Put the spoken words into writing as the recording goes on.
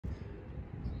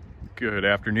Good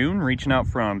afternoon, reaching out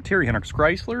from Terry Henricks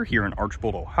Chrysler here in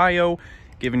Archbold, Ohio,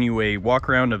 giving you a walk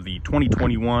around of the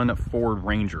 2021 Ford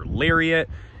Ranger Lariat,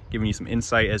 giving you some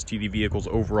insight as to the vehicle's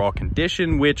overall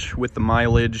condition, which with the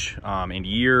mileage and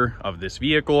year of this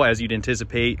vehicle, as you'd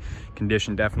anticipate,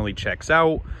 condition definitely checks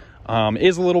out.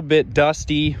 Is a little bit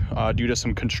dusty due to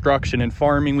some construction and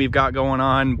farming we've got going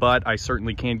on, but I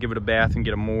certainly can give it a bath and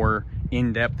get a more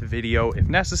in-depth video if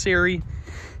necessary.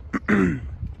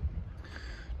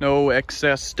 No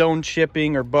excess stone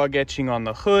chipping or bug etching on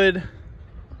the hood.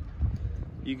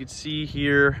 You can see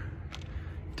here,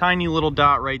 tiny little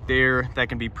dot right there that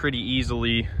can be pretty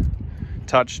easily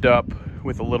touched up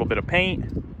with a little bit of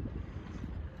paint.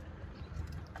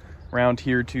 Around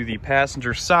here to the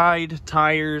passenger side,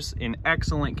 tires in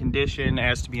excellent condition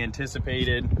as to be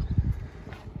anticipated.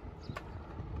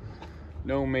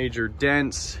 No major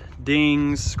dents,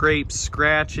 dings, scrapes,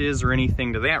 scratches, or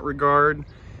anything to that regard.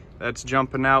 That's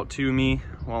jumping out to me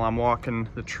while I'm walking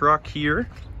the truck here.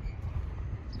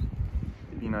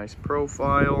 Give you a nice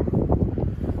profile.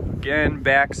 Again,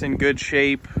 back's in good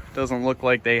shape. Doesn't look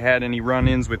like they had any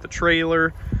run-ins with the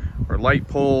trailer or light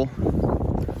pole.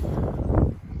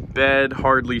 Bed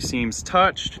hardly seems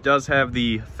touched. Does have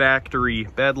the factory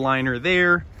bed liner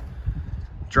there.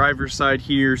 Driver's side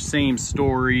here, same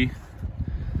story.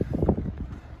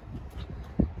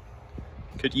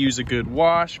 Could use a good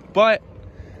wash, but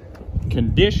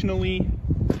conditionally,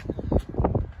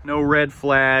 no red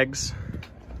flags.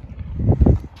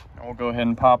 We'll go ahead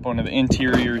and pop onto the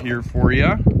interior here for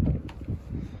you.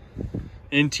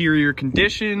 Interior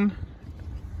condition,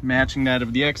 matching that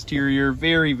of the exterior,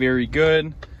 very, very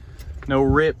good. No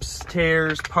rips,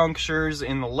 tears, punctures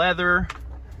in the leather.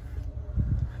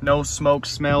 No smoke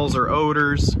smells or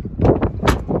odors.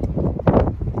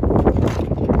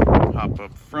 Pop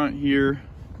up front here.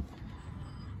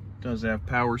 Does have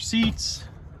power seats.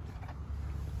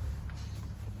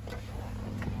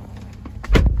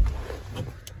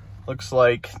 Looks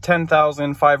like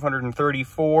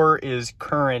 10,534 is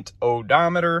current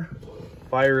odometer.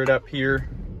 Fire it up here.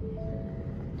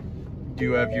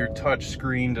 You have your touch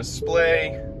screen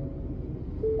display.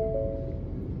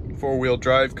 Four-wheel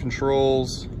drive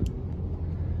controls.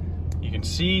 You can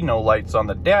see no lights on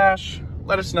the dash.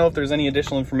 Let us know if there's any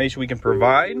additional information we can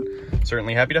provide.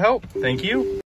 Certainly happy to help. Thank you.